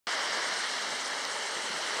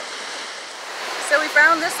So we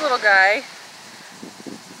found this little guy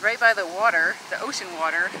right by the water, the ocean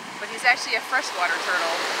water, but he's actually a freshwater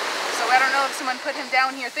turtle. So I don't know if someone put him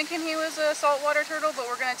down here thinking he was a saltwater turtle,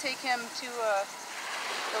 but we're going to take him to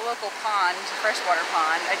the local pond, freshwater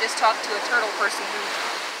pond. I just talked to a turtle person who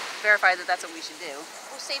verified that that's what we should do.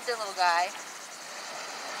 We'll save the little guy.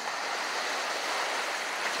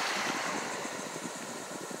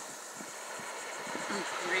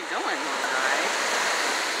 Where are you going, little guy?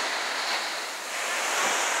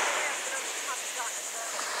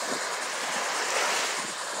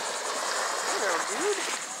 Hey, little dude.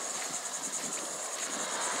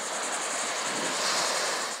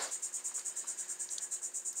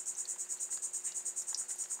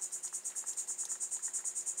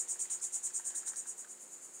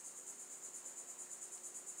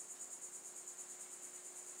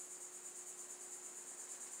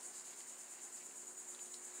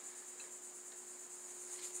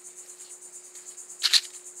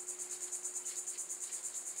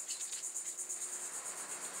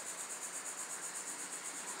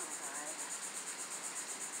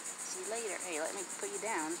 Later. Hey, let me put you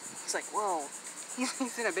down. He's like, whoa.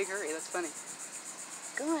 He's in a big hurry. That's funny.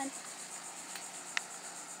 Go on.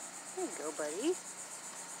 There you go, buddy.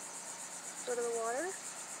 Go to the water.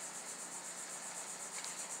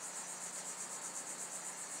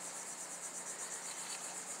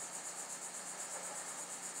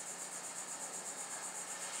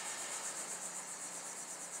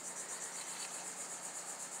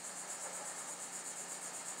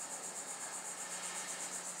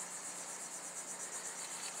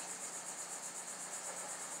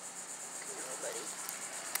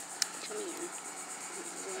 Come here. You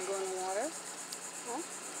want to go in the water? Huh?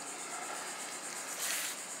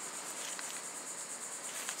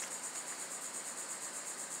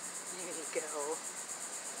 There you go.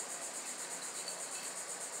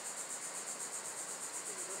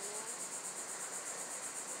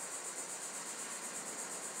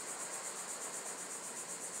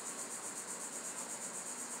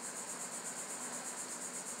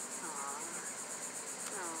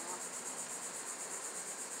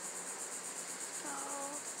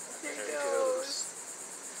 There he goes.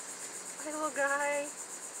 Hi, little guy.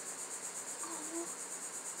 Oh.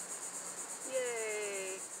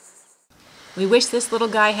 Yay. We wish this little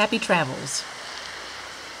guy happy travels.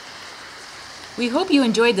 We hope you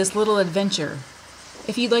enjoyed this little adventure.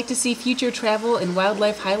 If you'd like to see future travel and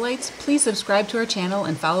wildlife highlights, please subscribe to our channel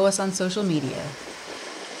and follow us on social media.